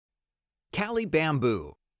Cali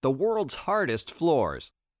Bamboo, the world's hardest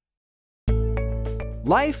floors.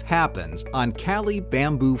 Life happens on Cali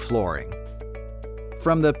Bamboo flooring.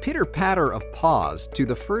 From the pitter-patter of paws to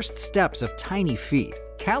the first steps of tiny feet,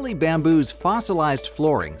 Cali Bamboo's fossilized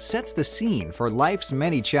flooring sets the scene for life's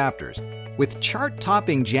many chapters. With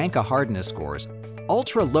chart-topping Janka hardness scores,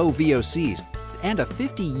 ultra-low VOCs, and a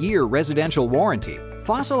 50-year residential warranty,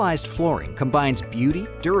 fossilized flooring combines beauty,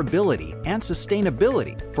 durability, and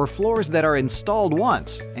sustainability for floors that are installed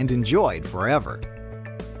once and enjoyed forever.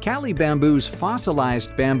 Cali Bamboo's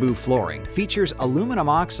fossilized bamboo flooring features aluminum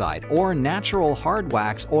oxide or natural hard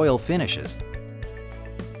wax oil finishes,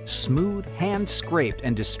 smooth, hand-scraped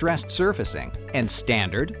and distressed surfacing, and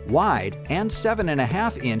standard, wide, and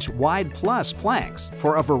 7.5-inch wide plus planks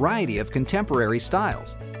for a variety of contemporary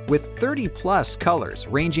styles. With 30-plus colors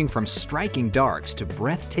ranging from striking darks to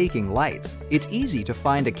breathtaking lights, it's easy to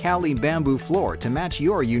find a Cali Bamboo floor to match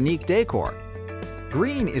your unique decor.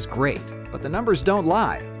 Green is great, but the numbers don't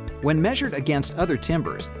lie. When measured against other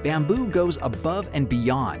timbers, bamboo goes above and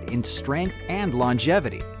beyond in strength and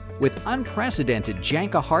longevity. With unprecedented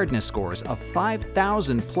Janka hardness scores of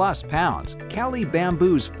 5,000+ pounds, Cali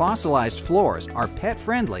Bamboo's fossilized floors are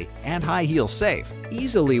pet-friendly and high-heel safe,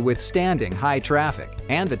 easily withstanding high traffic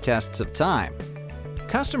and the tests of time.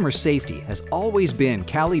 Customer safety has always been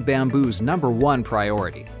Cali Bamboo's #1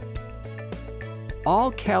 priority.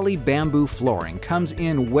 All Cali Bamboo flooring comes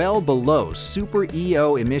in well below Super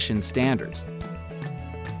EO emission standards.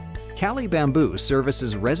 Cali Bamboo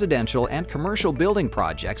services residential and commercial building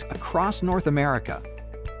projects across North America.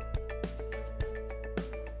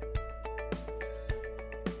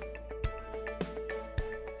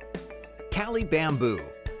 Cali Bamboo,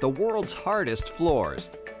 the world's hardest floors.